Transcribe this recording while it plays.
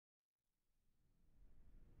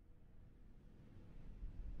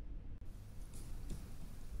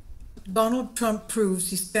Donald Trump proves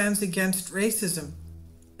he stands against racism.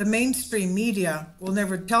 The mainstream media will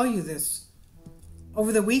never tell you this.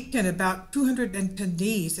 Over the weekend, about 200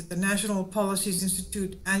 attendees at the National Policies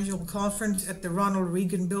Institute annual conference at the Ronald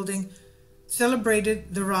Reagan Building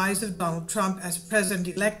celebrated the rise of Donald Trump as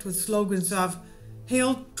president-elect with slogans of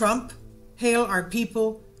 "Hail Trump," "Hail our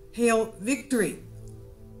people," "Hail victory."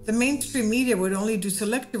 The mainstream media would only do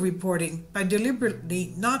selective reporting by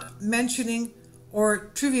deliberately not mentioning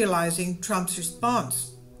or trivializing Trump's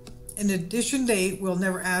response. In addition, they will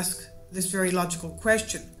never ask this very logical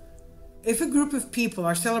question. If a group of people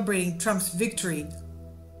are celebrating Trump's victory,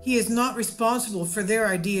 he is not responsible for their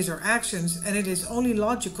ideas or actions, and it is only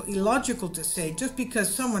illogical to say just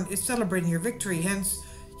because someone is celebrating your victory, hence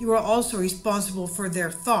you are also responsible for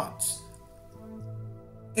their thoughts.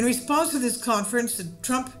 In response to this conference, the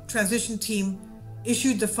Trump transition team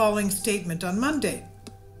issued the following statement on Monday.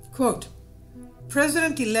 Quote,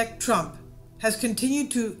 "President-elect Trump has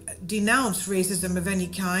continued to denounce racism of any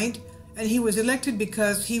kind, and he was elected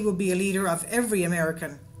because he will be a leader of every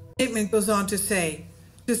American." The statement goes on to say,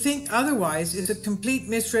 "To think otherwise is a complete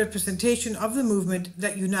misrepresentation of the movement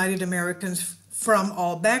that united Americans from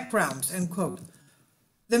all backgrounds," end quote.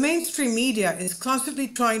 The mainstream media is constantly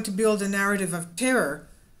trying to build a narrative of terror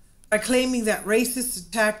by claiming that racist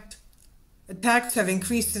attacks have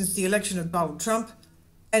increased since the election of Donald Trump,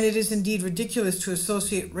 and it is indeed ridiculous to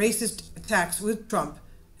associate racist attacks with Trump,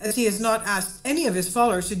 as he has not asked any of his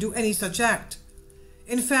followers to do any such act.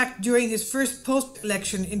 In fact, during his first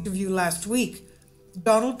post-election interview last week,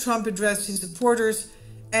 Donald Trump addressed his supporters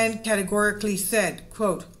and categorically said,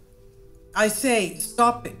 quote, "I say,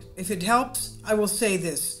 stop it. If it helps, I will say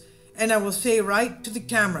this, and I will say right to the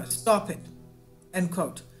camera, stop it," end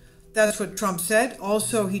quote. That's what Trump said.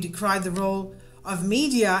 Also, he decried the role of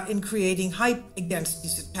media in creating hype against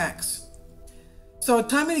these attacks. So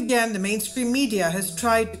time and again, the mainstream media has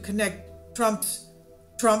tried to connect Trump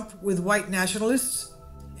with white nationalists.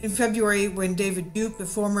 In February, when David Duke, the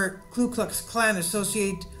former Ku Klux Klan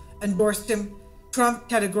associate, endorsed him, Trump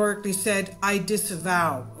categorically said, "I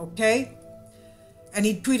disavow," okay? And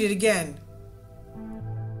he tweeted again.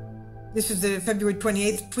 This is the February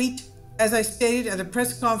 28th tweet. "As I stated at a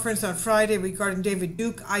press conference on Friday regarding David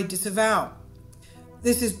Duke, I disavow."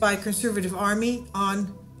 This is by Conservative Army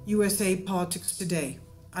on USA Politics Today.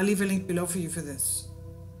 I'll leave a link below for you for this.